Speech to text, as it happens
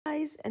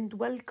guys, and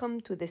welcome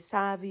to the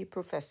Savvy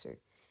Professor.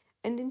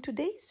 And in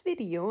today's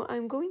video,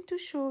 I'm going to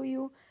show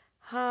you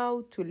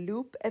how to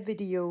loop a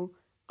video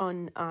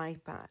on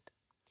iPad.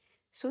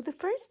 So the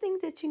first thing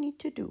that you need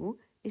to do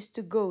is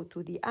to go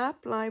to the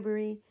app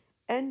library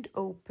and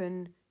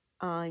open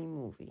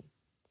iMovie.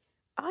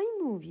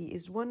 iMovie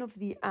is one of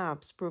the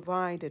apps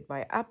provided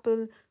by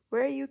Apple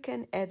where you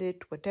can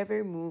edit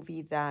whatever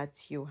movie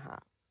that you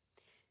have.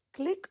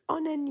 Click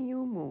on a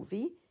new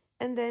movie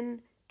and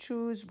then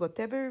choose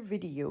whatever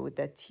video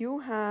that you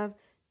have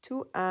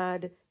to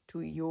add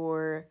to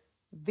your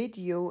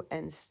video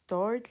and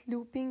start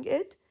looping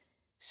it.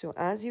 So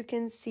as you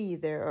can see,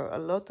 there are a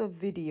lot of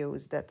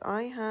videos that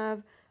I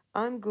have.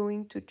 I'm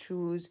going to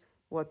choose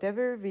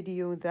whatever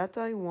video that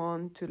I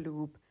want to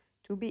loop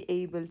to be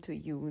able to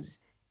use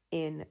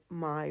in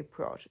my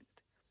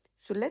project.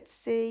 So let's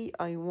say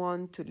I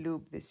want to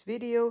loop this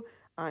video.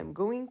 I'm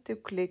going to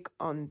click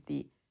on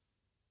the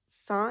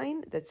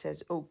sign that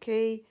says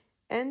OK,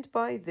 and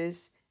by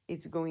this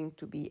it's going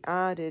to be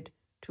added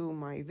to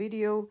my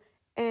video,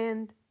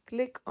 and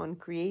click on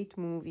create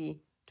movie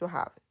to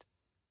have it.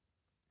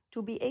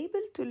 To be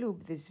able to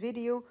loop this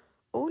video,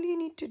 all you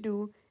need to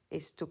do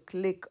is to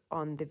click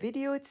on the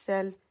video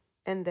itself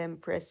and then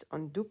press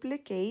on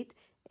duplicate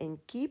and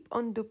keep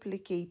on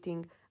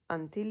duplicating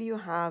until you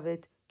have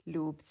it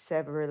looped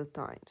several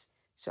times.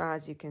 So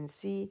as you can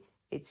see,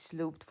 it's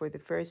looped for the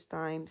first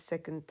time,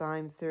 second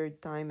time,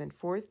 third time, and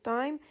fourth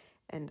time.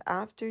 And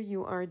after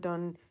you are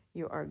done,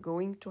 you are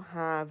going to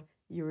have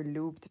your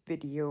looped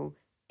video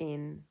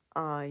in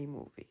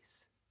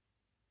iMovies.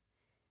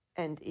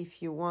 And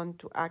if you want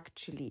to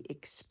actually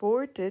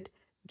export it,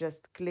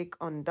 just click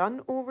on done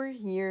over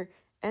here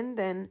and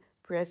then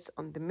press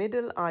on the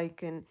middle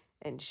icon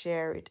and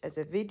share it as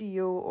a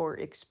video or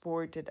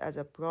export it as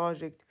a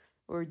project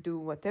or do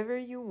whatever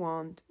you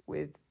want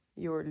with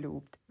your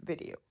looped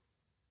video.